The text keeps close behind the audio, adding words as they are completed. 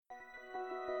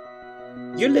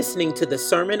You're listening to the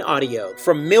sermon audio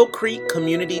from Mill Creek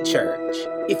Community Church.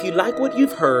 If you like what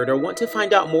you've heard or want to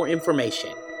find out more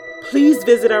information, please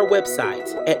visit our website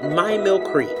at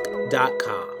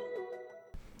mymillcreek.com.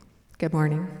 Good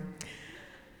morning.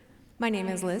 My name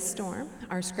is Liz Storm.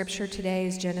 Our scripture today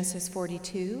is Genesis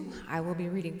 42. I will be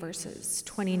reading verses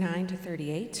 29 to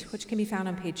 38, which can be found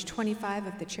on page 25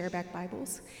 of the Chairback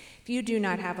Bibles. If you do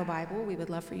not have a Bible, we would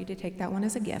love for you to take that one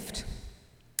as a gift.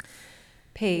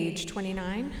 Page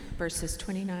 29, verses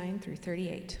 29 through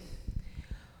 38.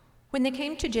 When they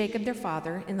came to Jacob their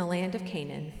father in the land of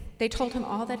Canaan, they told him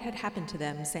all that had happened to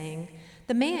them, saying,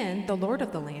 "The man, the Lord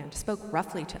of the land, spoke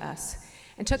roughly to us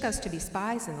and took us to be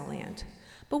spies in the land.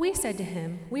 But we said to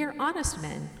him, 'We are honest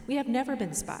men. We have never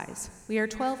been spies. We are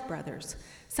 12 brothers,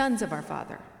 sons of our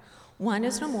father. One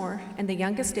is no more, and the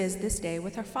youngest is this day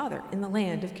with our father in the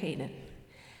land of Canaan.'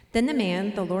 Then the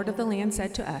man, the Lord of the land,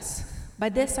 said to us, 'By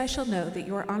this I shall know that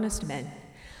you are honest men.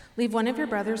 Leave one of your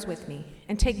brothers with me,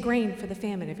 and take grain for the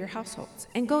famine of your households,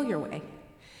 and go your way.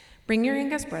 Bring your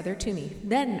youngest brother to me.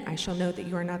 Then I shall know that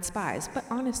you are not spies, but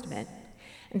honest men.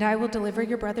 And I will deliver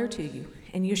your brother to you,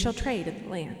 and you shall trade in the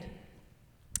land.'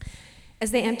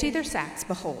 As they emptied their sacks,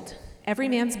 behold, every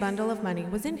man's bundle of money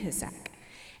was in his sack.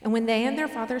 And when they and their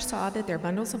father saw that their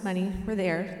bundles of money were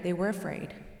there, they were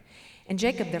afraid. And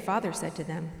Jacob their father said to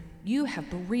them, 'You have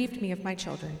bereaved me of my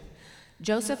children.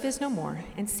 Joseph is no more,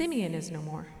 and Simeon is no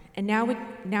more, and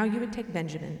now you would take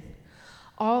Benjamin.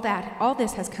 All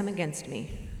this has come against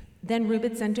me.' Then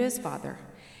Reuben said to his father,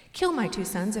 'Kill my 2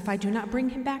 sons if I do not bring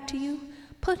him back to you.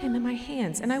 Put him in my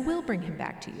hands, and I will bring him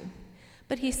back to you.'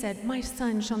 But he said, 'My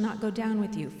son shall not go down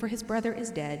with you, for his brother is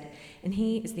dead, and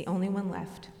he is the only one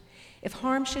left. If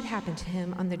harm should happen to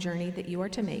him on the journey that you are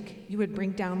to make, you would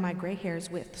bring down my gray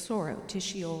hairs with sorrow to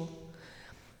Sheol.'"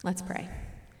 Let's pray.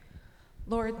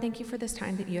 Lord, thank you for this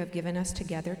time that you have given us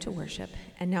together to worship,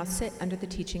 and now sit under the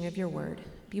teaching of your word.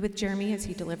 Be with Jeremy as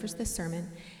he delivers this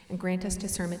sermon, and grant us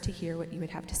discernment to hear what you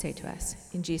would have to say to us.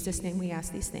 In Jesus' name we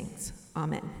ask these things.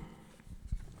 Amen.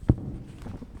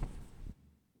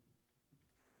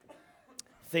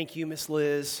 Thank you, Miss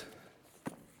Liz.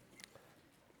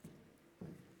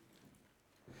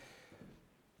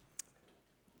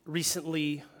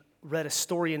 Recently read a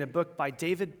story in a book by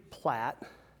David Platt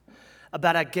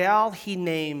about a gal he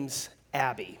names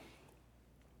Abby.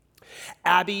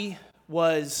 Abby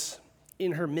was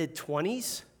in her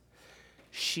mid-20s.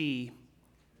 She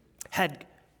had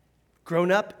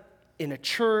grown up in a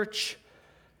church,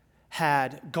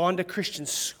 had gone to Christian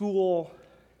school,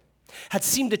 had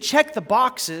seemed to check the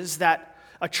boxes that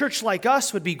a church like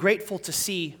us would be grateful to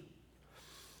see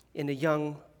in a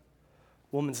young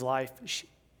woman's life.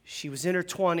 She was in her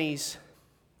 20s.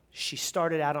 She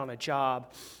started out on a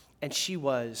job, and she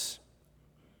was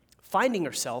finding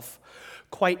herself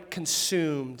quite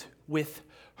consumed with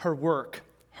her work,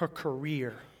 her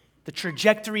career, the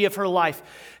trajectory of her life.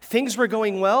 Things were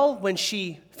going well when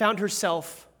she found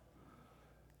herself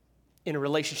in a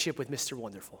relationship with Mr.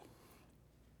 Wonderful.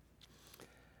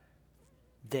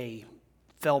 They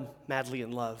fell madly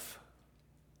in love,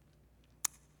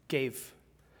 gave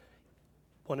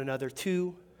one another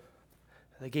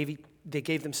they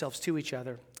gave themselves to each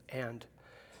other, and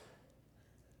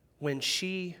when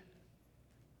she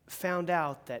found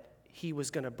out that he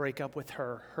was going to break up with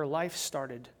her, her life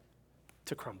started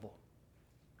to crumble.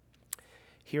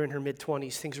 Here in her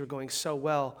mid-20s, things were going so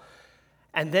well,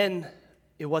 and then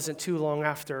it wasn't too long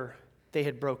after they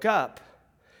had broke up,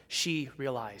 she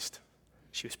realized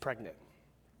she was pregnant.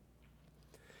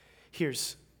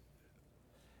 Here's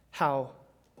how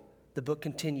the book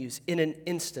continues. In an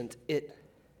instant, it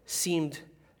seemed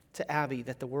to Abby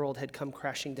that the world had come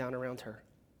crashing down around her.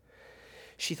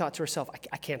 She thought to herself,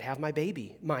 I can't have my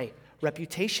baby. My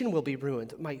reputation will be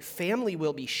ruined. My family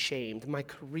will be shamed. My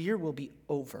career will be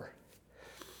over.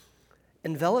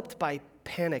 Enveloped by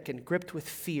panic and gripped with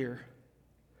fear,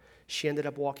 she ended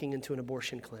up walking into an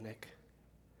abortion clinic.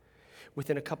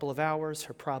 Within a couple of hours,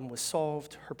 her problem was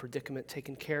solved, her predicament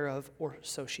taken care of, or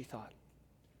so she thought.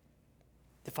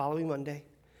 The following Monday,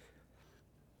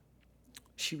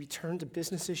 she returned to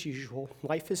business as usual,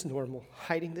 life as normal,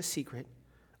 hiding the secret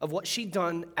of what she'd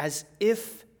done as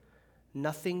if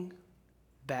nothing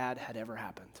bad had ever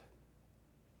happened.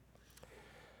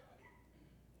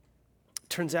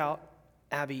 Turns out,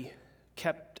 Abby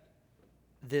kept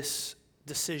this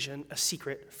decision a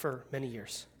secret for many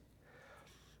years.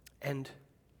 And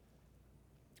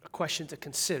a question to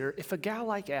consider, if a gal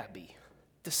like Abby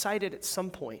decided at some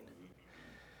point,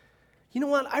 you know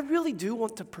what, I really do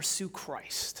want to pursue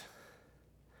Christ.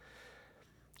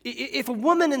 If a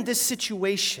woman in this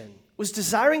situation was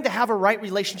desiring to have a right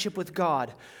relationship with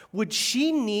God, would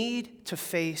she need to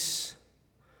face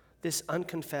this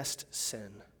unconfessed sin?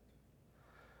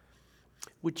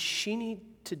 Would she need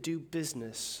to do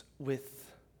business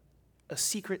with a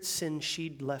secret sin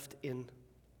she'd left in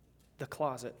the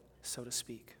closet, so to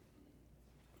speak?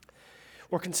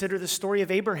 Or consider the story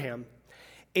of Abraham.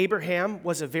 Abraham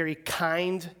was a very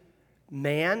kind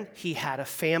man. He had a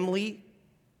family,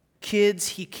 kids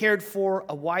he cared for,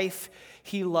 a wife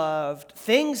he loved.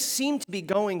 Things seemed to be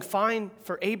going fine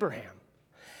for Abraham.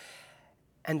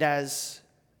 And as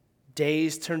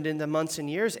days turned into months and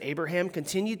years, Abraham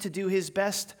continued to do his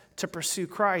best to pursue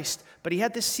Christ, but he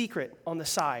had this secret on the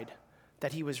side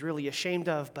that he was really ashamed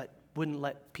of but wouldn't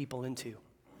let people into.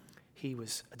 He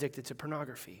was addicted to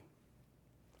pornography.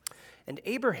 And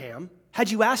Abraham, had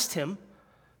you asked him,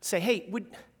 say, hey,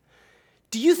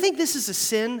 do you think this is a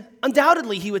sin?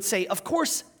 Undoubtedly, he would say, of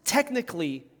course,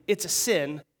 technically it's a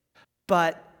sin,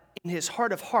 but in his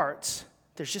heart of hearts,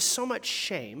 there's just so much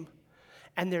shame,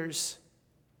 and there's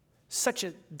such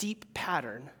a deep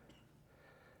pattern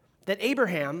that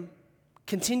Abraham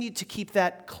continued to keep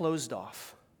that closed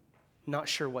off, not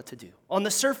sure what to do. On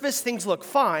the surface, things look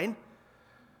fine,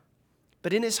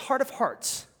 but in his heart of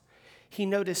hearts, he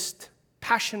noticed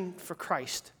passion for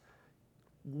Christ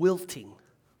wilting.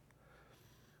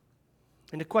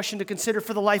 And a question to consider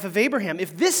for the life of Abraham: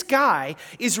 if this guy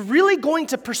is really going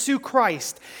to pursue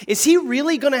Christ, is he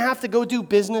really going to have to go do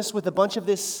business with a bunch of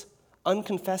this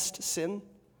unconfessed sin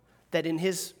that in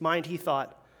his mind he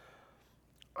thought,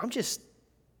 I'm just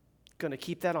going to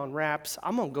keep that on wraps.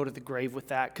 I'm going to go to the grave with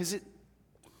that because it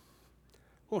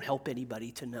won't help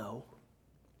anybody to know.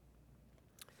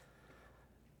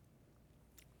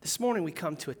 This morning we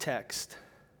come to a text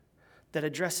that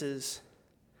addresses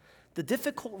the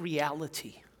difficult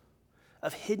reality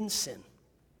of hidden sin.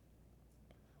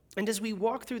 And as we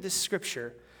walk through this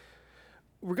scripture,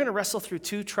 we're going to wrestle through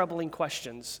two troubling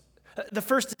questions. The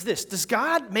first is this: does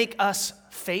God make us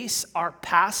face our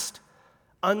past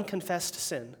unconfessed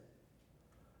sin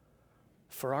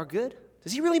for our good?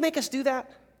 Does he really make us do that?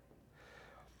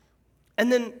 And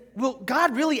then, will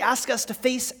God really ask us to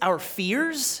face our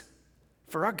fears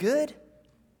for our good?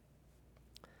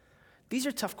 These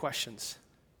are tough questions.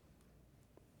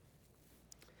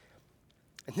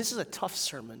 And this is a tough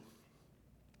sermon.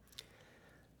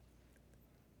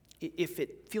 If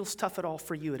it feels tough at all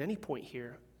for you at any point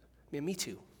here, me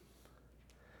too.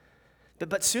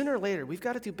 But sooner or later, we've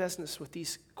got to do business with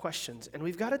these questions, and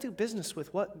we've got to do business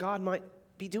with what God might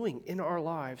be doing in our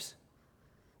lives.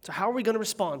 So how are we going to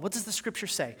respond? What does the scripture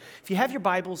say? If you have your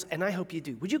Bibles, and I hope you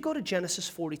do, would you go to Genesis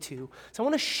 42? So I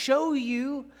want to show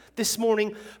you this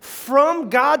morning from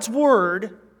God's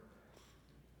word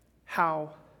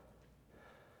how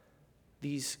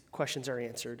these questions are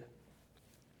answered.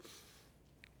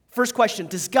 First question: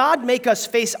 does God make us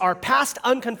face our past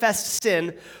unconfessed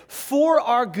sin for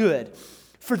our good?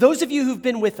 For those of you who've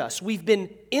been with us, we've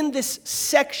been in this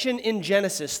section in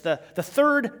Genesis, the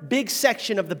third big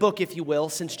section of the book, if you will,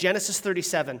 since Genesis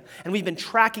 37, and we've been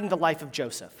tracking the life of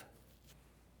Joseph.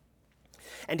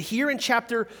 And here in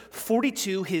chapter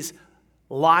 42, his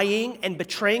lying and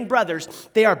betraying brothers,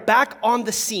 they are back on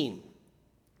the scene.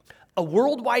 A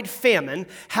worldwide famine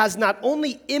has not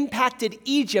only impacted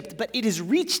Egypt, but it has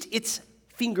reached its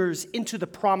fingers into the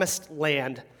promised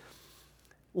land,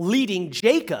 leading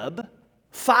Jacob,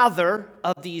 father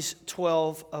of these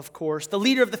 12, of course, the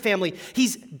leader of the family,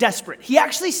 he's desperate. He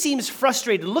actually seems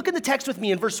frustrated. Look at the text with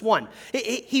me in verse 1.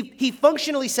 He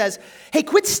functionally says, hey,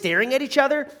 quit staring at each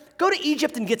other. Go to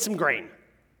Egypt and get some grain.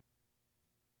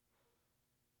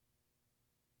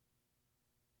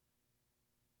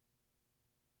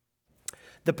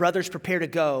 The brothers prepare to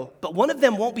go, but one of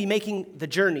them won't be making the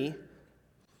journey.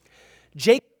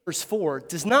 Jacob, verse 4,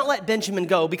 does not let Benjamin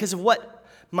go because of what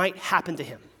might happen to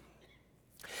him.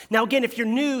 Now again, if you're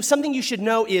new, something you should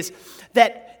know is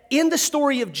that in the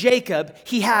story of Jacob,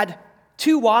 he had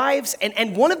two wives,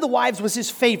 and one of the wives was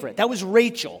his favorite. That was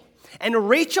Rachel. And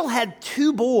Rachel had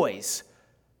two boys,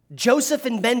 Joseph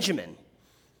and Benjamin.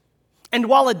 And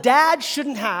while a dad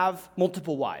shouldn't have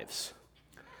multiple wives,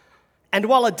 and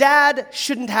while a dad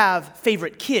shouldn't have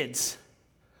favorite kids,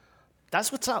 that's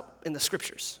what's up in the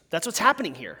scriptures. That's what's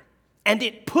happening here. And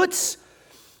it puts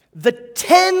the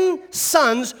 10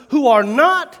 sons who are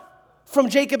not from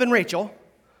Jacob and Rachel,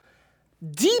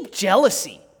 deep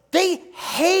jealousy. They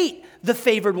hate the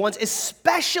favored ones,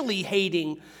 especially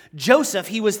hating Joseph.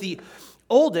 He was the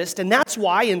oldest, and that's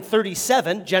why in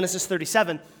Genesis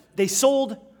 37, they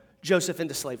sold Joseph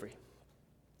into slavery.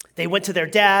 They went to their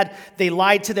dad. They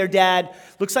lied to their dad.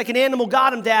 Looks like an animal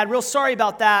got him, Dad. Real sorry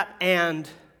about that. And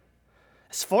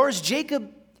As far as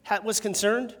Jacob was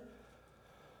concerned,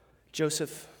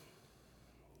 Joseph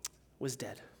was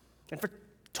dead. And for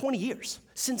 20 years,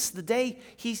 since the day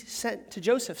he sent to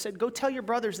Joseph, said, go tell your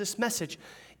brothers this message,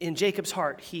 in Jacob's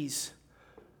heart, he's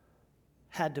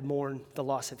had to mourn the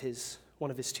loss of one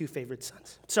of his two favorite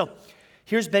sons. So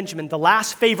here's Benjamin, the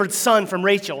last favored son from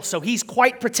Rachel. So he's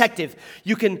quite protective.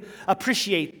 You can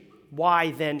appreciate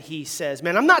why then he says,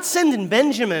 man, I'm not sending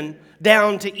Benjamin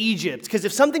down to Egypt, because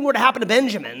if something were to happen to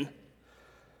Benjamin,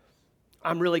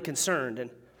 I'm really concerned. And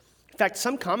in fact,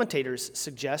 some commentators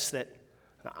suggest that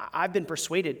I've been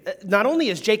persuaded, not only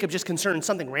is Jacob just concerned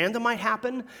something random might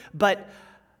happen, but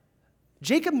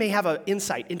Jacob may have an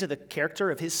insight into the character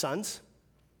of his sons.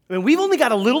 I mean, we've only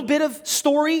got a little bit of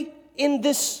story in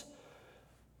this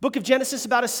book of Genesis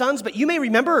about his sons, but you may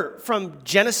remember from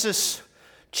Genesis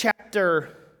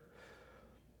chapter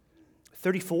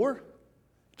 34,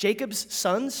 Jacob's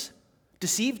sons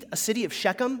deceived a city of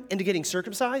Shechem into getting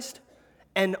circumcised.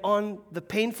 And on the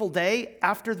painful day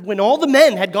after, when all the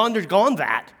men had gone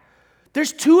that,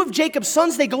 there's two of Jacob's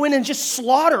sons, they go in and just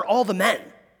slaughter all the men.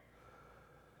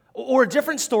 Or a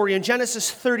different story in Genesis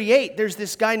 38, there's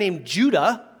this guy named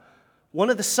Judah, one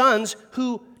of the sons,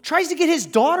 who tries to get his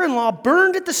daughter-in-law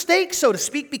burned at the stake, so to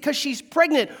speak, because she's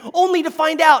pregnant, only to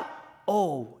find out,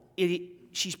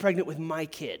 she's pregnant with my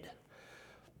kid.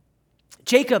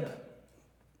 Jacob,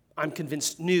 I'm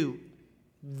convinced, knew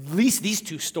at least these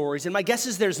two stories, and my guess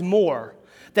is there's more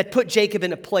that put Jacob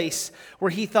in a place where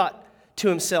he thought to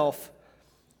himself,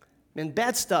 man,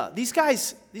 bad stuff. These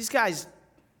guys,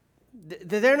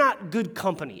 they're not good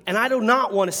company, and I do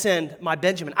not want to send my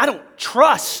Benjamin. I don't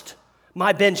trust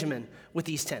my Benjamin with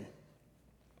these 10.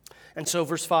 And so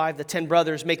verse 5, the 10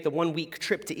 brothers make the 1-week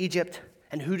trip to Egypt,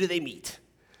 and who do they meet?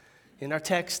 In our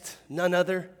text, none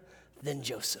other than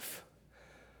Joseph.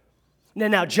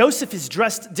 Now, Joseph is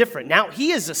dressed different. Now,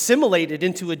 he is assimilated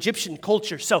into Egyptian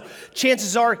culture, so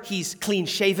chances are he's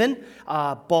clean-shaven,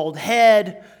 bald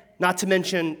head, not to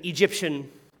mention Egyptian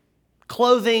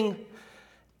clothing.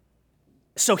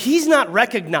 So he's not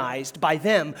recognized by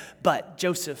them, but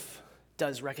Joseph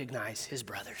does recognize his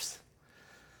brothers.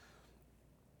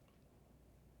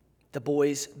 The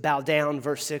boys bow down,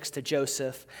 verse 6, to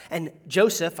Joseph. And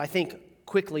Joseph, I think,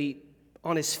 quickly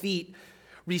on his feet,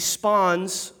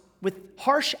 responds with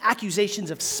harsh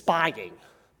accusations of spying.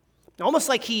 Almost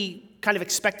like he kind of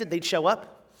expected they'd show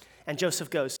up. And Joseph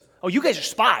goes, oh, you guys are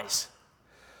spies.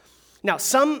 Now,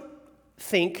 some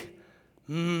think,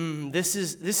 this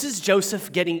is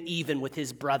Joseph getting even with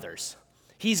his brothers.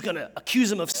 He's going to accuse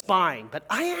them of spying. But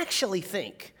I actually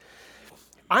think,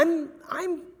 I'm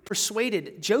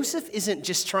persuaded Joseph isn't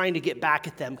just trying to get back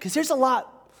at them, because there's a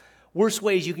lot worse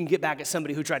ways you can get back at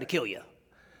somebody who tried to kill you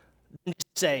than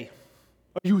just say,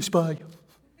 are you a spy?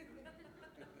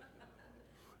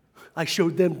 I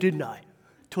showed them, didn't I?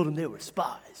 Told them they were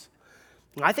spies.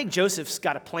 And I think Joseph's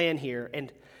got a plan here.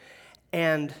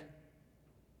 And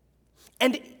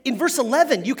in verse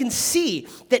 11, you can see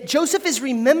that Joseph is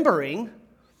remembering,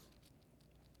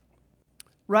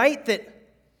 right,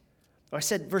 I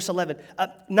said verse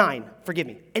 9, forgive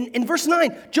me. In verse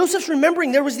 9, Joseph's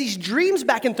remembering there was these dreams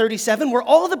back in 37 where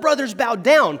all the brothers bowed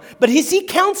down. But as he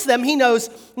counts them, he knows,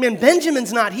 man,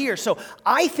 Benjamin's not here. So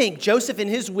I think Joseph in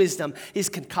his wisdom is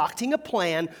concocting a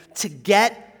plan to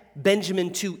get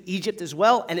Benjamin to Egypt as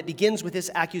well. And it begins with this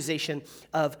accusation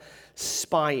of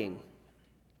spying.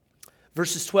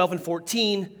 Verses 12 and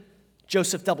 14,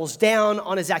 Joseph doubles down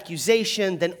on his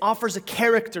accusation, then offers a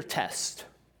character test.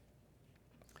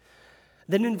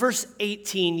 Then in verse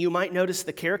 18, you might notice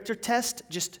the character test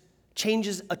just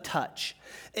changes a touch.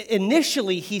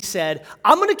 Initially, he said,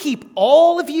 I'm going to keep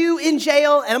all of you in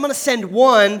jail, and I'm going to send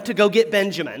one to go get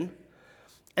Benjamin.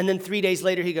 And then 3 days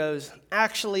later, he goes,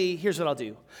 actually, here's what I'll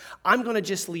do. I'm going to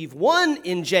just leave one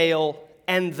in jail,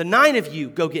 and the 9 of you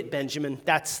go get Benjamin.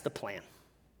 That's the plan.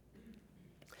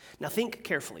 Now think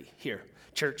carefully here,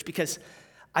 church, because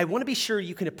I want to be sure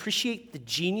you can appreciate the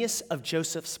genius of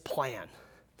Joseph's plan.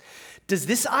 Does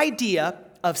this idea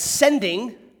of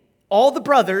sending all the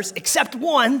brothers, except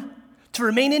one, to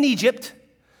remain in Egypt,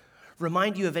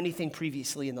 remind you of anything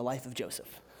previously in the life of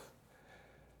Joseph?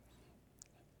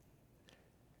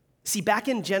 See, back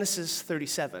in Genesis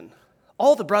 37,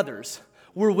 all the brothers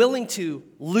were willing to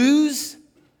lose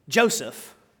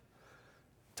Joseph,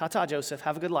 ta-ta Joseph,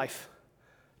 have a good life,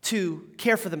 to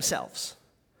care for themselves.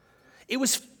 It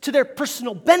was to their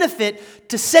personal benefit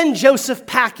to send Joseph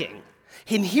packing.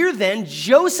 And here then,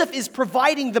 Joseph is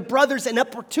providing the brothers an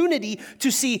opportunity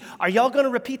to see, are y'all going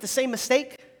to repeat the same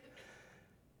mistake?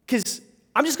 Because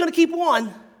I'm just going to keep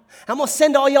one. I'm going to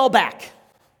send all y'all back.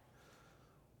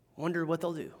 Wonder what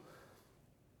they'll do.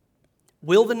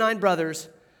 Will the 9 brothers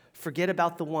forget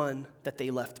about the one that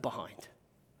they left behind?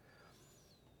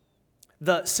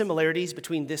 The similarities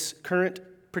between this current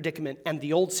predicament and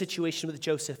the old situation with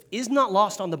Joseph is not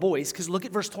lost on the boys, because look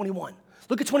at verse 21.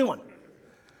 Look at 21.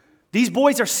 These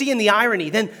boys are seeing the irony.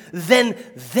 Then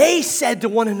they said to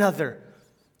one another,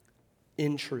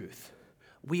 "In truth,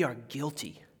 we are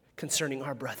guilty concerning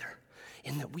our brother,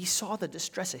 in that we saw the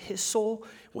distress of his soul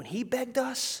when he begged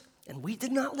us, and we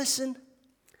did not listen.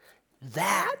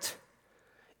 That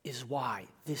is why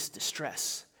this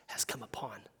distress has come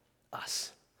upon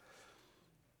us."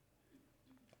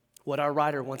 What our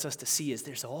writer wants us to see is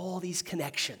there's all these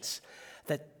connections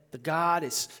that the God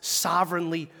is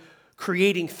sovereignly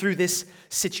creating through this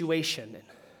situation.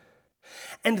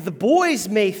 And the boys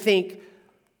may think,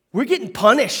 we're getting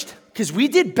punished because we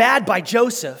did bad by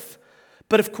Joseph.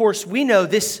 But of course, we know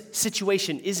this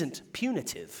situation isn't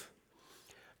punitive.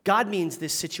 God means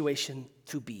this situation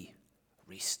to be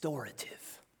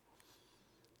restorative,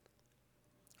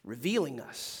 revealing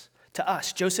to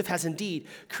us, Joseph has indeed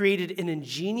created an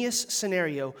ingenious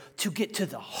scenario to get to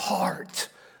the heart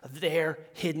of their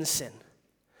hidden sin.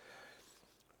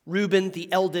 Reuben, the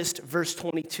eldest, verse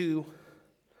 22,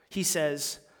 he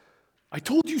says, "I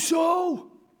told you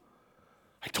so.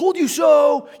 I told you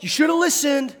so. You should have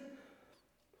listened."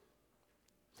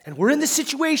 And we're in this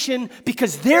situation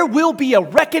because there will be a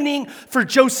reckoning for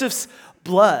Joseph's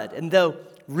blood. And though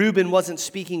Reuben wasn't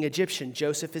speaking Egyptian,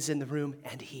 Joseph is in the room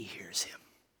and he hears him.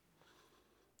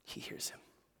 He hears him.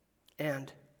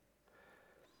 And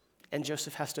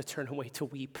Joseph has to turn away to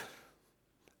weep.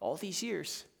 All these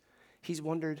years, he's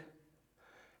wondered,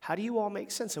 how do you all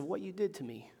make sense of what you did to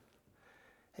me?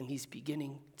 And he's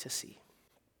beginning to see.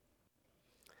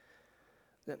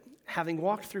 That having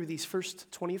walked through these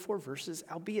first 24 verses,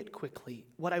 albeit quickly,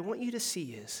 what I want you to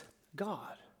see is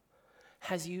God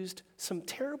has used some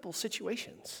terrible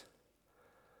situations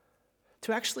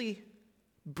to actually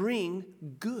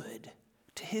bring good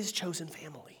to his chosen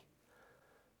family.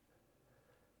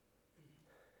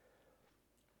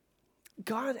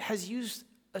 God has used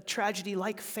a tragedy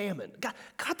like famine.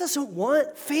 God doesn't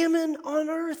want famine on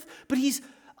earth, but he's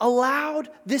allowed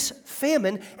this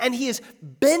famine, and he is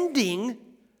bending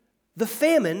the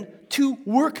famine to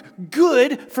work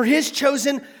good for his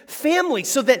chosen family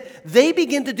so that they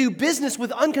begin to do business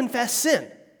with unconfessed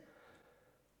sin.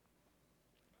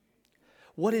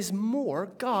 What is more,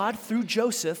 God, through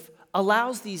Joseph,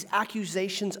 allows these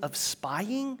accusations of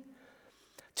spying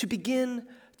to begin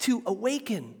to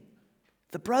awaken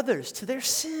the brothers to their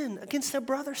sin against their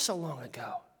brother so long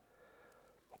ago.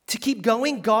 To keep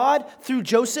going, God, through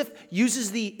Joseph,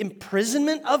 uses the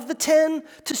imprisonment of the 10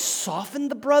 to soften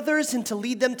the brothers and to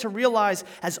lead them to realize,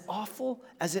 as awful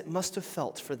as it must have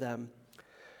felt for them,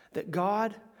 that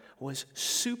God was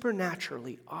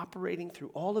supernaturally operating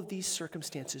through all of these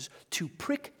circumstances to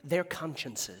prick their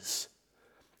consciences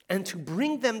and to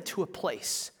bring them to a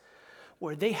place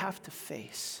where they have to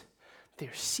face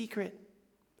their secret,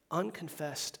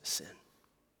 unconfessed sin.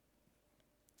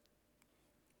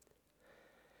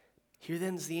 Here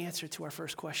then is the answer to our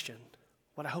first question,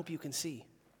 what I hope you can see.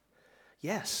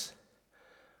 Yes,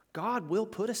 God will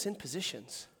put us in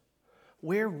positions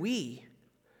where we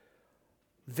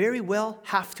very well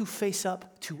have to face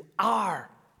up to our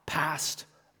past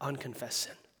unconfessed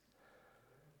sin.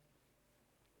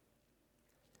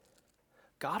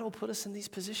 God will put us in these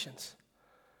positions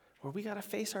where we got to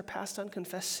face our past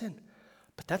unconfessed sin.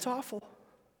 But that's awful.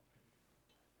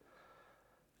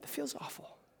 That feels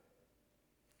awful.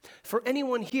 For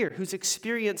anyone here who's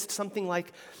experienced something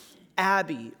like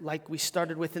Abby, like we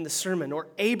started with in the sermon, or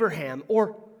Abraham,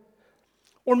 or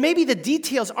maybe the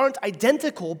details aren't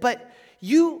identical, but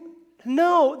you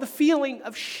know the feeling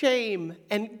of shame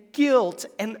and guilt,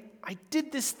 and I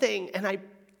did this thing, and I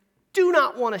do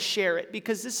not want to share it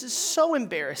because this is so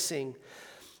embarrassing.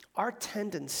 Our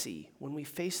tendency when we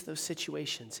face those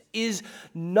situations is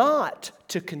not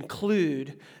to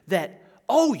conclude that,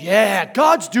 oh yeah,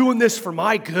 God's doing this for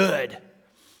my good.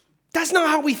 That's not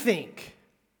how we think.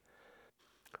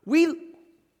 We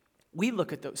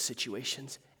look at those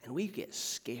situations and we get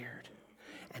scared.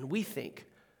 And we think,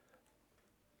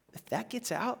 if that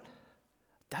gets out,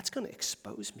 that's going to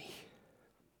expose me.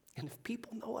 And if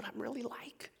people know what I'm really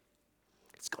like,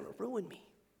 it's going to ruin me.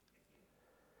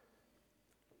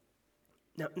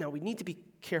 Now, we need to be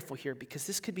careful here because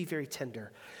this could be very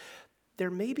tender.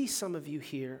 There may be some of you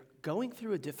here going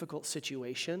through a difficult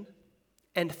situation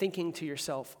and thinking to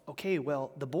yourself, okay,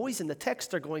 well, the boys in the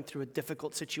text are going through a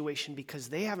difficult situation because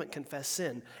they haven't confessed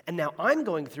sin. And now I'm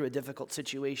going through a difficult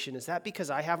situation. Is that because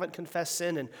I haven't confessed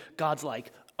sin and God's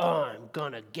like, oh, I'm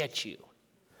going to get you?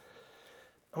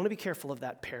 I want to be careful of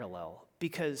that parallel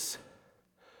because,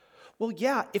 well,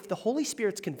 yeah, if the Holy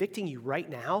Spirit's convicting you right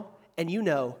now and you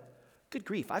know, good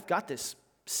grief, I've got this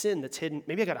sin that's hidden.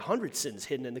 Maybe I got 100 sins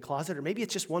hidden in the closet, or maybe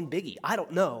it's just one biggie. I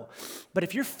don't know. But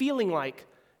if you're feeling like,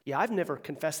 yeah, I've never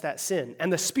confessed that sin,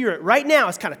 and the Spirit right now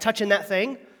is kind of touching that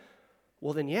thing,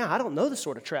 well then, yeah, I don't know the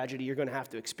sort of tragedy you're going to have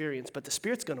to experience, but the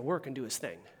Spirit's going to work and do his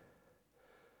thing.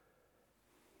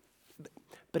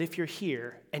 But if you're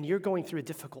here and you're going through a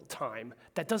difficult time,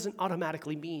 that doesn't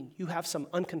automatically mean you have some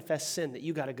unconfessed sin that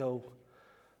you got to go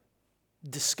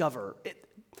discover.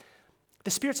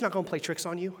 The Spirit's not going to play tricks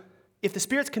on you. If the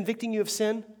Spirit's convicting you of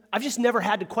sin, I've just never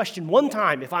had to question one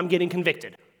time if I'm getting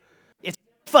convicted. It's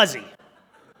fuzzy.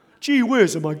 Gee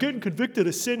whiz, am I getting convicted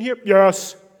of sin here?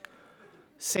 Yes.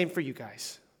 Same for you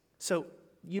guys. So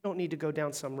you don't need to go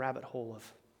down some rabbit hole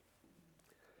of,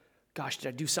 gosh, did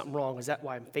I do something wrong? Is that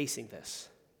why I'm facing this?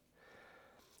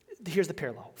 Here's the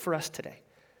parallel for us today.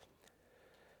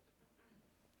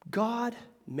 God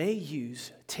may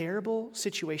use terrible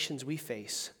situations we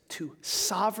face to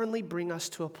sovereignly bring us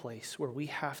to a place where we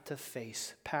have to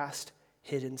face past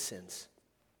hidden sins.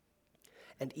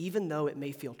 And even though it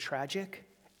may feel tragic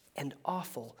and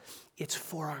awful, it's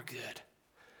for our good.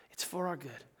 It's for our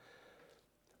good.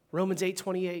 Romans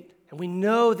 8:28, and we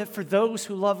know that for those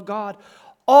who love God,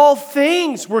 all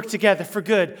things work together for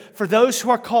good, for those who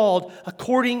are called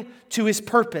according to his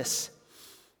purpose.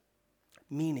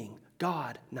 Meaning,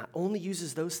 God not only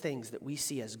uses those things that we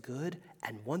see as good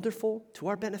and wonderful to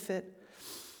our benefit,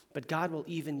 but God will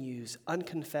even use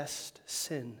unconfessed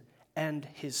sin and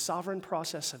his sovereign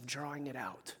process of drawing it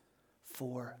out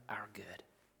for our good.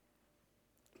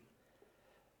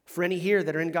 For any here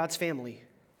that are in God's family,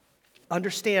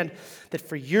 understand that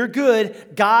for your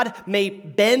good, God may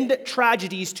bend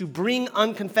tragedies to bring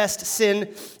unconfessed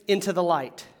sin into the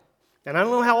light. And I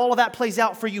don't know how all of that plays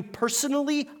out for you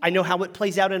personally. I know how it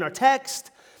plays out in our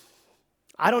text.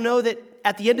 I don't know that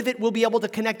at the end of it we'll be able to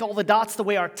connect all the dots the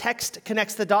way our text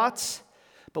connects the dots.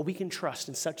 But we can trust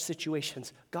in such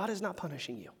situations, God is not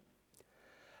punishing you.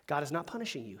 God is not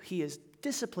punishing you. He is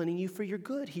disciplining you for your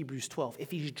good, Hebrews 12,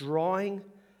 if he's drawing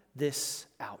this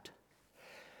out.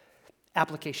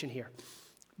 Application here.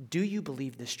 Do you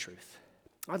believe this truth?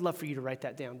 I'd love for you to write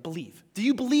that down. Believe. Do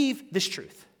you believe this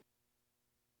truth?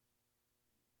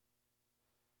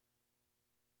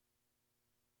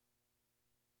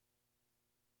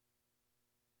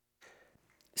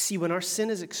 See, when our sin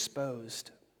is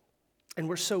exposed and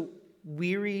we're so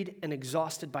wearied and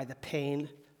exhausted by the pain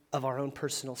of our own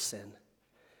personal sin,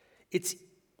 it's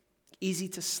easy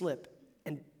to slip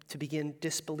and to begin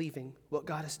disbelieving what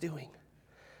God is doing.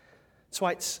 That's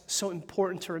why it's so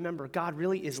important to remember God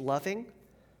really is loving.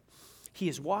 He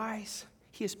is wise.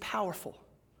 He is powerful.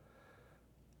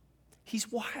 He's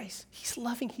wise. He's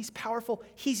loving. He's powerful.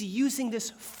 He's using this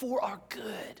for our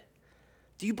good.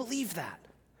 Do you believe that?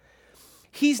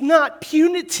 He's not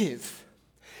punitive.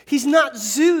 He's not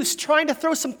Zeus trying to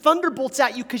throw some thunderbolts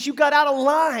at you because you got out of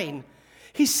line.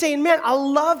 He's saying, man, I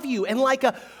love you. And like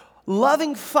a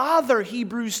loving father,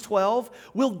 Hebrews 12,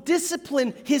 will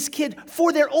discipline his kid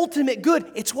for their ultimate good.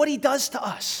 It's what he does to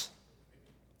us.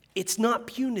 It's not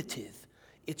punitive.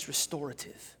 It's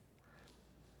restorative.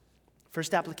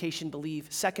 First application, believe.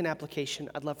 Second application,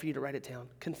 I'd love for you to write it down.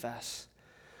 Confess.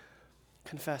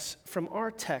 Confess. From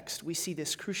our text, we see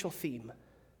this crucial theme.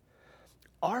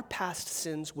 Our past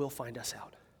sins will find us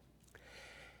out.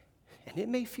 And it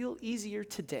may feel easier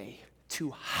today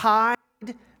to hide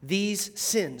these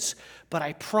sins, but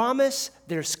I promise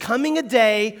there's coming a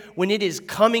day when it is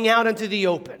coming out into the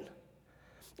open.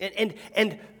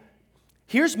 And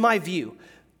here's my view.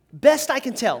 Best I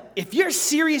can tell, if you're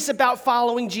serious about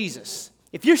following Jesus,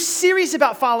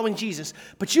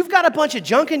 but you've got a bunch of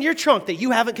junk in your trunk that you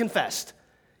haven't confessed,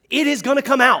 it is going to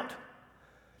come out.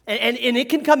 And it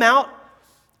can come out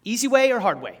easy way or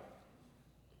hard way.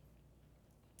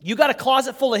 You got a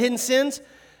closet full of hidden sins,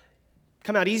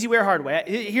 come out easy way or hard way.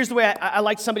 Here's the way I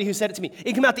liked somebody who said it to me. It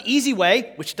can come out the easy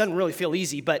way, which doesn't really feel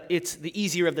easy, but it's the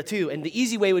easier of the two. And the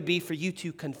easy way would be for you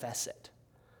to confess it.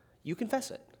 You confess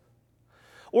it.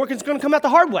 Or it's going to come out the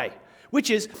hard way,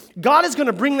 which is God is going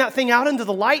to bring that thing out into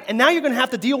the light, and now you're going to have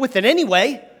to deal with it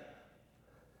anyway.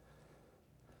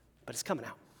 But it's coming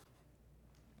out.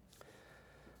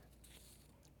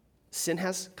 Sin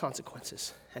has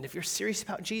consequences. And if you're serious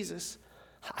about Jesus,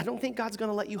 I don't think God's going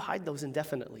to let you hide those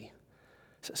indefinitely.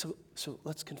 So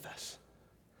let's confess.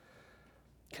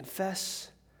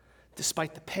 Confess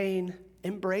despite the pain.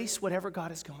 Embrace whatever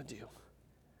God is going to do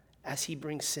as he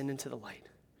brings sin into the light.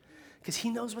 Because he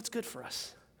knows what's good for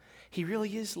us. He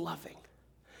really is loving.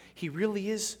 He really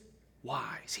is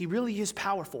wise. He really is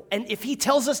powerful. And if he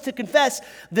tells us to confess,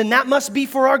 then that must be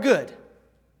for our good.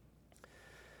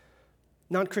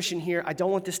 Non-Christian here, I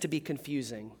don't want this to be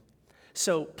confusing.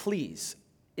 So please,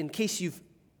 in case you've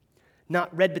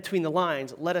not read between the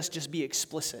lines, let us just be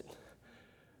explicit.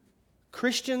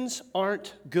 Christians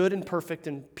aren't good and perfect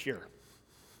and pure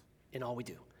in all we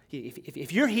do.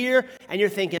 If you're here and you're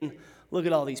thinking, look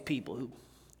at all these people who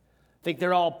think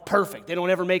they're all perfect, they don't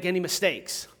ever make any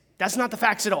mistakes. That's not the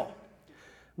facts at all.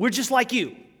 We're just like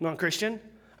you, non-Christian.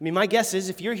 I mean, my guess is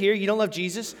if you're here, you don't love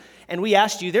Jesus, and we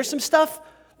asked you, there's some stuff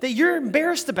that you're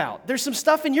embarrassed about. There's some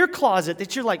stuff in your closet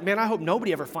that you're like, man, I hope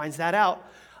nobody ever finds that out.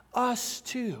 Us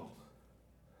too.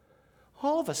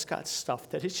 All of us got stuff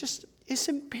that it's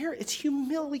embarrassing, it's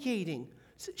humiliating,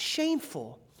 it's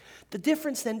shameful. The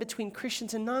difference then between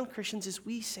Christians and non-Christians is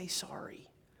we say sorry.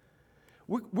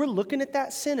 We're looking at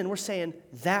that sin and we're saying,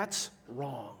 that's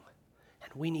wrong,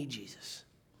 and we need Jesus.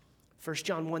 1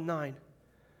 John 1:9,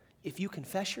 if you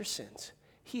confess your sins,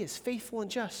 he is faithful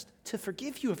and just to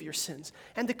forgive you of your sins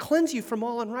and to cleanse you from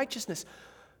all unrighteousness.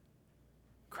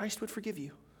 Christ would forgive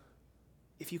you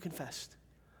if you confessed.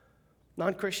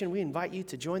 Non-Christian, we invite you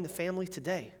to join the family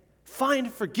today.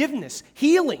 Find forgiveness,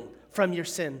 healing from your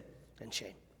sin and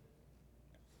shame.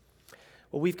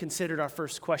 Well, we've considered our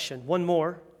first question. One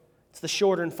more. It's the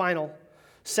shorter and final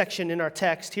section in our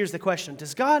text. Here's the question.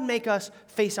 Does God make us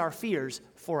face our fears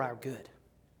for our good?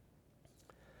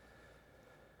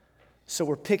 So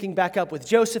we're picking back up with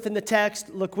Joseph in the text.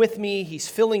 Look with me. He's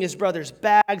filling his brother's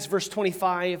bags, verse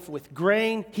 25, with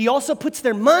grain. He also puts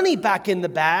their money back in the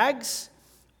bags.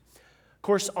 Of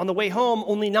course, on the way home,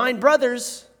 only 9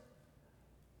 brothers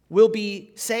will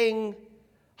be saying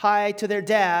hi to their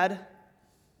dad.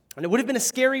 And it would have been a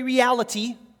scary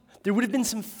reality. There would have been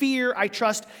some fear, I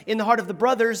trust, in the heart of the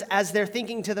brothers as they're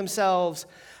thinking to themselves,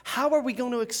 how are we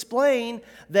going to explain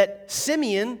that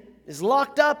Simeon is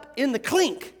locked up in the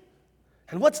clink?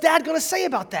 And what's Dad going to say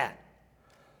about that?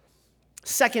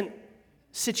 Second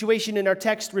situation in our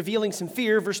text revealing some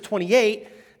fear, verse 28,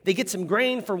 they get some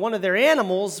grain for one of their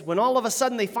animals when all of a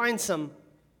sudden they find some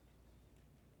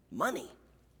money.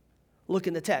 Look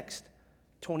in the text.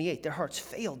 28, their hearts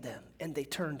failed them and they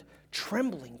turned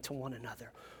trembling to one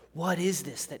another. What is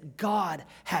this that God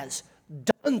has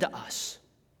done to us?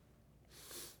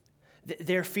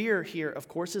 Their fear here, of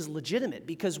course, is legitimate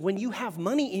because when you have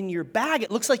money in your bag,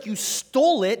 it looks like you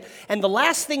stole it, and the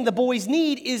last thing the boys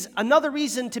need is another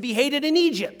reason to be hated in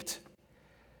Egypt.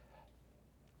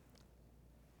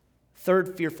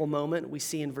 Third fearful moment we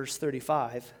see in verse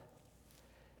 35.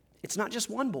 It's not just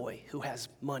one boy who has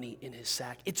money in his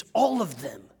sack. It's all of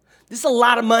them. This is a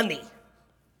lot of money.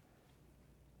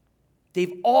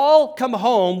 They've all come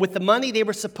home with the money they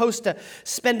were supposed to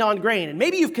spend on grain. And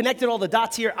maybe you've connected all the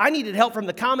dots here. I needed help from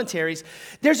the commentaries.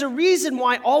 There's a reason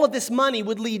why all of this money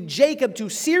would lead Jacob to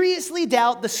seriously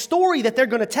doubt the story that they're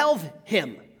going to tell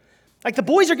him. Like the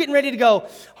boys are getting ready to go,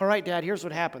 all right, Dad, here's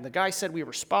what happened. The guy said we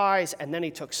were spies, and then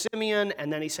he took Simeon,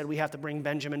 and then he said we have to bring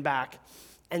Benjamin back.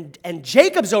 And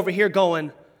Jacob's over here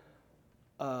going,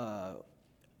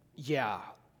 yeah,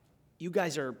 you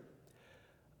guys are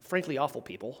frankly awful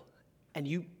people. And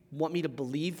you want me to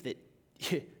believe that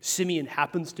Simeon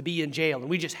happens to be in jail and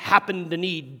we just happen to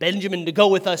need Benjamin to go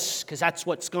with us because that's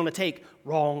what's going to take?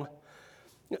 Wrong.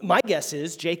 My guess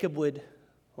is Jacob would,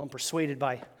 well, I'm persuaded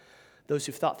by those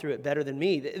who've thought through it better than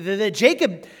me, that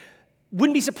Jacob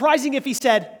wouldn't be surprising if he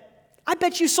said, I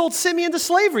bet you sold Simeon to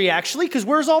slavery actually, because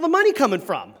where's all the money coming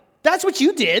from? That's what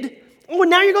you did. Well,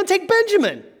 now you're going to take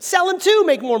Benjamin. Sell him too,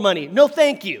 make more money. No,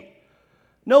 thank you.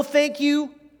 No, thank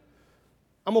you.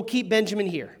 I'm going to keep Benjamin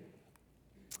here.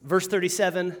 Verse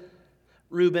 37,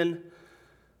 Reuben,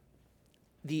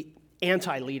 the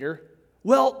anti-leader.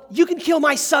 Well, you can kill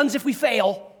my sons if we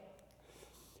fail.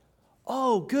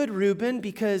 Oh, good, Reuben,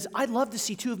 because I'd love to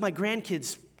see 2 of my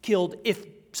grandkids killed if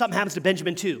something happens to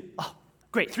Benjamin too. Oh,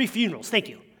 great, 3 funerals, thank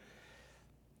you.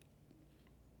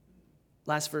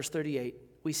 Last verse 38,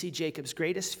 we see Jacob's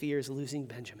greatest fear is losing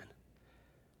Benjamin.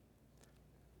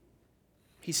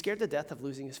 He's scared to death of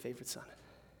losing his favorite son.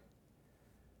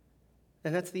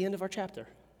 And that's the end of our chapter.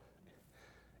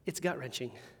 It's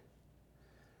gut-wrenching.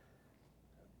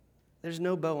 There's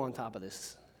no bow on top of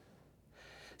this.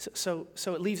 So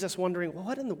it leaves us wondering, well,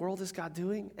 what in the world is God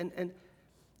doing?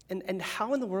 And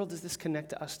how in the world does this connect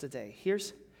to us today?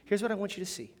 Here's what I want you to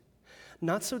see.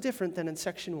 Not so different than in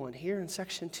section 1. Here in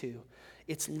section 2,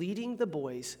 it's leading the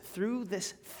boys through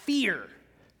this fear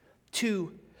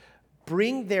to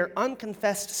bring their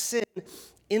unconfessed sin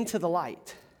into the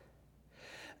light.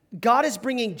 God is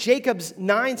bringing Jacob's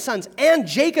 9 sons and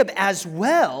Jacob as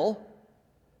well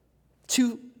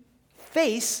to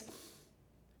face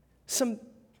some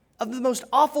of the most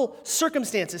awful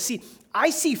circumstances. See, I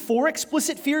see 4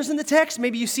 explicit fears in the text.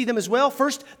 Maybe you see them as well.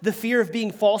 First, the fear of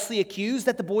being falsely accused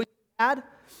that the boys had.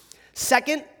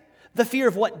 Second, the fear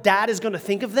of what dad is going to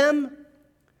think of them.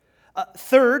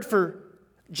 Third, for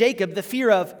Jacob, the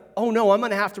fear of, oh no, I'm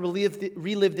going to have to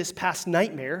relive this past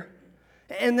nightmare.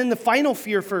 And then the final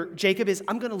fear for Jacob is,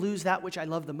 I'm going to lose that which I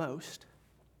love the most.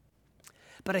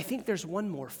 But I think there's one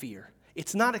more fear.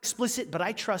 It's not explicit, but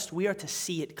I trust we are to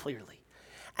see it clearly.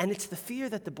 And it's the fear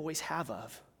that the boys have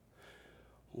of,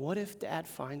 what if dad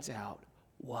finds out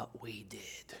what we did?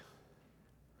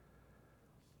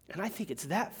 And I think it's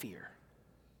that fear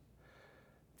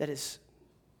that is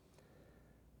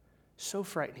so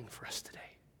frightening for us today.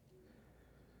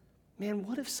 Man,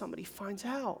 what if somebody finds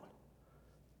out?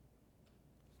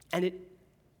 And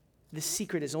the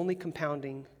secret is only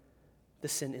compounding the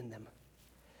sin in them.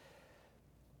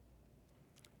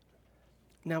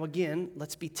 Now again,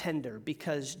 let's be tender,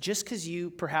 because just because you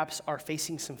perhaps are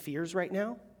facing some fears right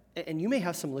now, and you may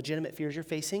have some legitimate fears you're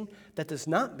facing, that does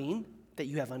not mean that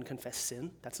you have unconfessed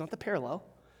sin. That's not the parallel.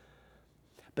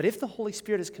 But if the Holy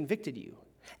Spirit has convicted you,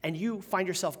 and you find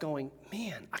yourself going,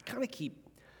 man, I kind of keep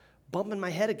bumping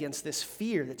my head against this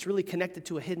fear that's really connected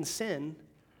to a hidden sin,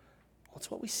 well,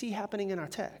 it's what we see happening in our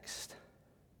text.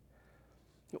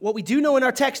 What we do know in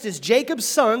our text is Jacob's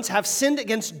sons have sinned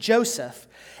against Joseph,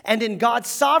 and in God's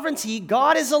sovereignty,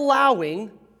 God is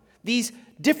allowing these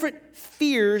different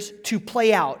fears to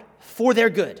play out for their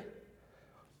good.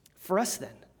 For us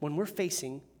then, when we're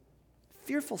facing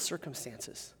fearful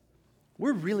circumstances,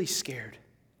 we're really scared.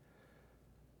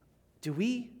 Do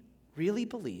we really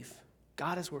believe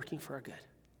God is working for our good?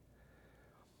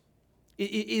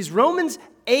 Is Romans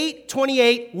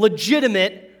 8:28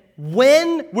 legitimate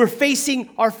when we're facing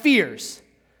our fears?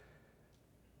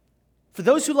 For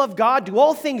those who love God, do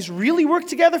all things really work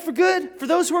together for good? For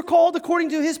those who are called according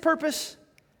to his purpose?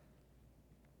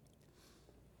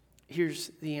 Here's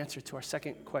the answer to our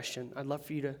second question. I'd love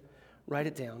for you to write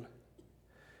it down.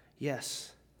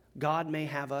 Yes, God may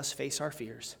have us face our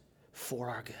fears for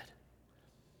our good.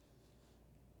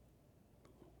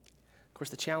 Of course,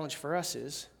 the challenge for us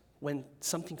is when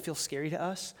something feels scary to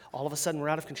us, all of a sudden we're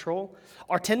out of control,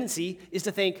 our tendency is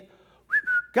to think,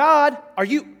 God,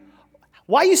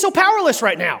 why are you so powerless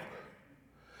right now?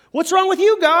 What's wrong with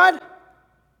you, God?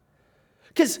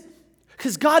 Because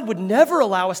God would never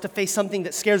allow us to face something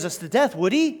that scares us to death,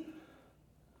 would he?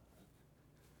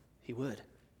 He would.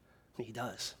 He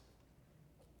does.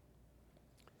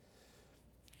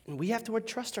 And we have to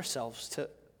entrust ourselves to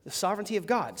the sovereignty of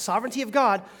God. Sovereignty of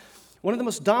God, one of the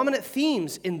most dominant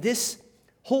themes in this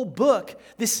whole book,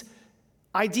 this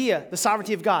idea, the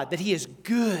sovereignty of God, that he is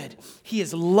good, he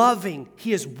is loving,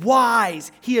 he is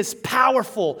wise, he is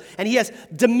powerful, and he has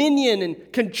dominion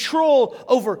and control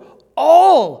over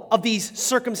all of these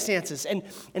circumstances. And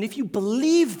if you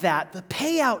believe that, the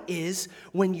payout is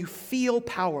when you feel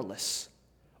powerless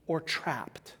or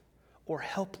trapped or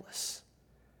helpless,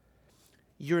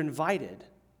 you're invited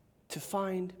to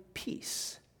find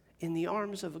peace in the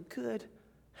arms of a good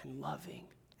and loving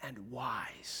and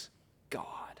wise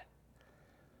God.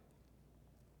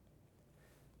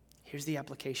 Here's the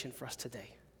application for us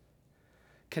today,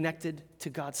 connected to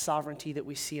God's sovereignty that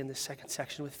we see in this second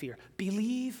section with fear.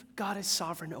 Believe God is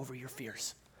sovereign over your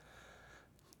fears.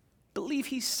 Believe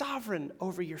he's sovereign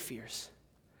over your fears.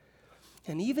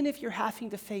 And even if you're having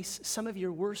to face some of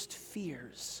your worst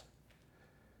fears,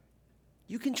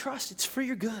 you can trust it's for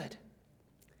your good.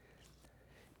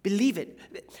 Believe it.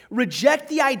 Reject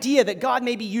the idea that God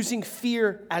may be using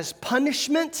fear as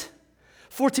punishment.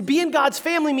 For to be in God's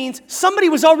family means somebody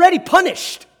was already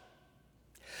punished.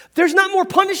 There's not more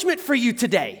punishment for you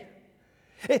today.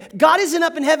 God isn't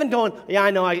up in heaven going, yeah,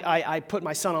 I know I put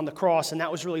my son on the cross and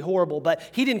that was really horrible, but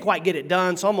he didn't quite get it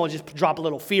done, so I'm going to just drop a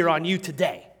little fear on you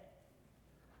today.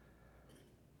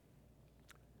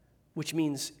 Which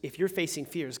means if you're facing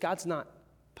fears, God's not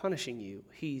punishing you.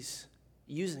 He's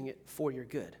using it for your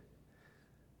good.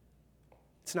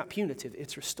 It's not punitive,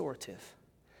 it's restorative.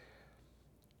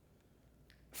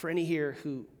 For any here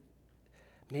who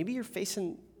maybe you're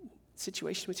facing a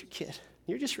situation with your kid,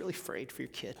 you're just really afraid for your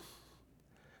kid.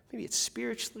 Maybe it's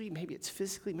spiritually, maybe it's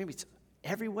physically, maybe it's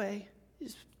every way.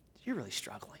 You're really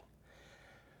struggling.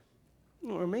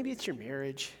 Or maybe it's your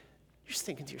marriage. You're just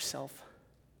thinking to yourself,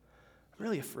 I'm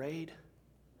really afraid.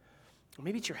 Or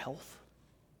maybe it's your health.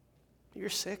 You're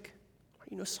sick. Or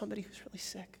you know somebody who's really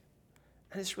sick.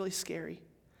 And it's really scary.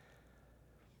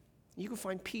 You can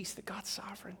find peace that God's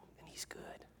sovereign and he's good.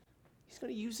 He's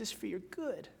going to use this for your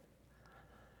good.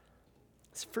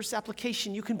 It's first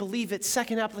application, you can believe it.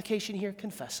 Second application here,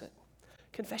 confess it.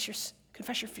 Confess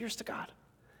Confess your fears to God.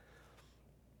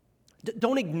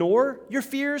 Don't ignore your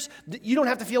fears. You don't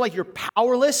have to feel like you're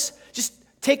powerless. Just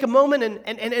take a moment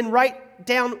and write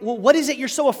down, well, what is it you're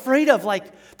so afraid of? Like,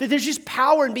 that there's just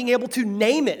power in being able to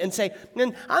name it and say,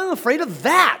 man, I'm afraid of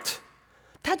that.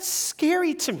 That's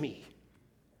scary to me.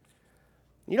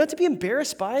 You don't have to be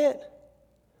embarrassed by it.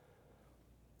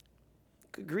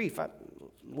 Good grief.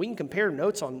 We can compare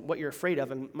notes on what you're afraid of,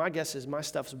 and my guess is my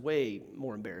stuff's way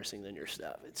more embarrassing than your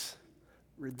stuff. It's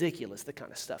ridiculous, the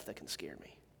kind of stuff that can scare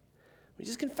me. You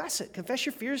just confess it. Confess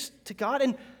your fears to God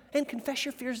and confess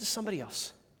your fears to somebody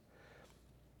else.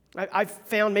 I've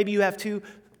found, maybe you have too,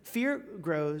 fear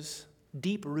grows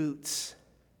deep roots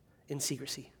in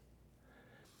secrecy.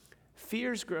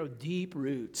 Fears grow deep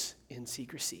roots in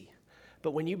secrecy.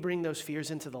 But when you bring those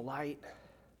fears into the light,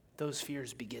 those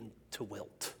fears begin to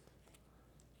wilt.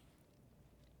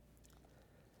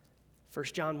 1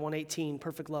 John 1:18,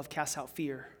 perfect love casts out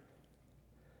fear.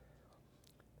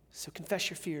 So confess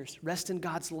your fears. Rest in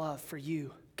God's love for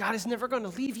you. God is never going to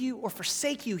leave you or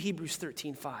forsake you, Hebrews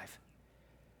 13:5.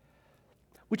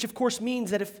 Which of course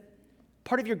means that if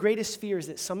part of your greatest fear is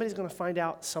that somebody's going to find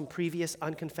out some previous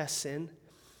unconfessed sin,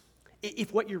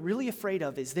 if what you're really afraid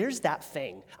of is there's that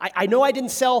thing. I know I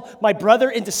didn't sell my brother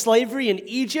into slavery in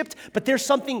Egypt, but there's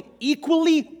something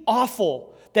equally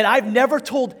awful that I've never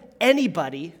told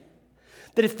anybody,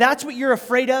 that if that's what you're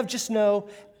afraid of, just know,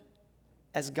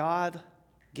 as God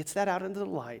gets that out into the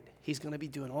light, he's going to be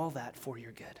doing all that for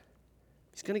your good.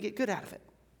 He's going to get good out of it.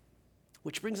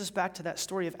 Which brings us back to that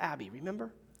story of Abby,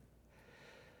 remember?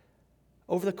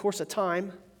 Over the course of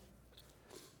time,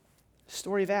 the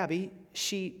story of Abby,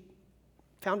 she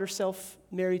found herself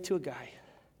married to a guy,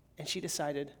 and she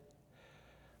decided,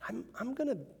 I'm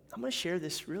gonna share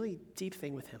this really deep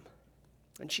thing with him.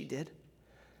 And she did.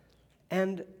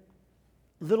 And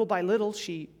little by little,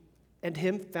 she and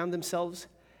him found themselves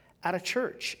at a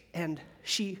church, and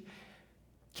she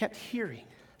kept hearing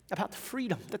about the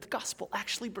freedom that the gospel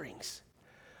actually brings,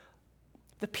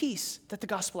 the peace that the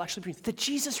gospel actually brings, that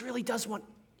Jesus really does want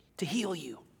to heal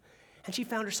you. And she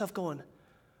found herself going,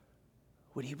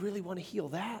 would he really want to heal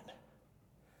that?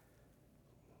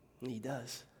 And he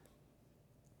does.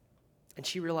 And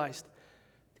she realized,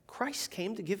 Christ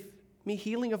came to give me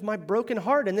healing of my broken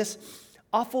heart and this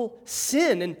awful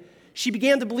sin. And she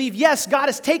began to believe, yes, God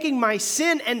is taking my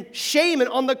sin and shame, and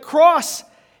on the cross,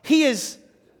 He's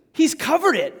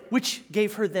covered it, which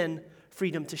gave her then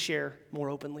freedom to share more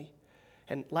openly.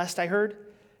 And last I heard,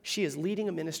 she is leading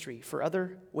a ministry for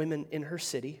other women in her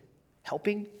city,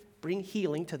 helping bring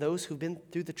healing to those who've been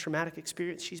through the traumatic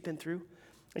experience she's been through.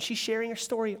 And she's sharing her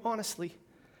story honestly.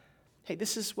 Hey,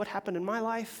 this is what happened in my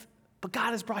life, but God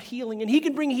has brought healing, and He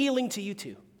can bring healing to you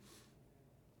too.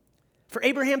 For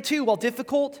Abraham too, while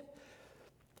difficult,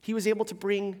 he was able to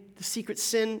bring the secret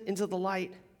sin into the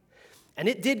light. And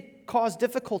it did cause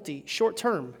difficulty short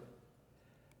term.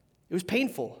 It was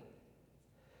painful.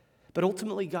 But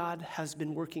ultimately, God has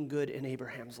been working good in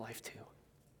Abraham's life too.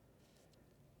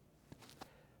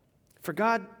 For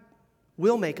God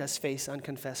will make us face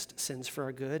unconfessed sins for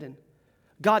our good, and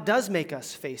God does make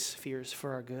us face fears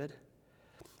for our good.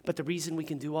 But the reason we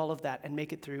can do all of that and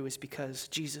make it through is because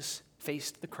Jesus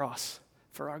faced the cross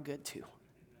for our good too.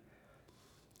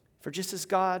 For just as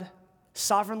God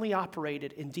sovereignly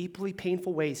operated in deeply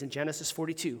painful ways in Genesis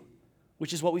 42,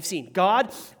 which is what we've seen,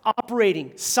 God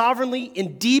operating sovereignly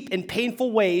in deep and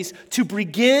painful ways to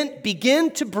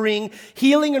begin to bring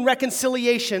healing and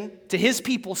reconciliation to His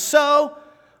people, so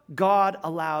God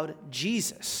allowed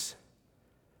Jesus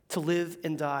to live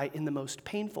and die in the most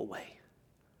painful way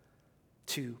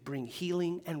to bring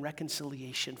healing and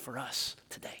reconciliation for us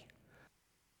today.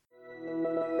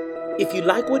 If you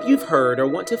like what you've heard or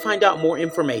want to find out more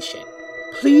information,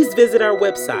 please visit our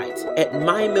website at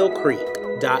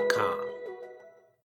mymillcreek.com.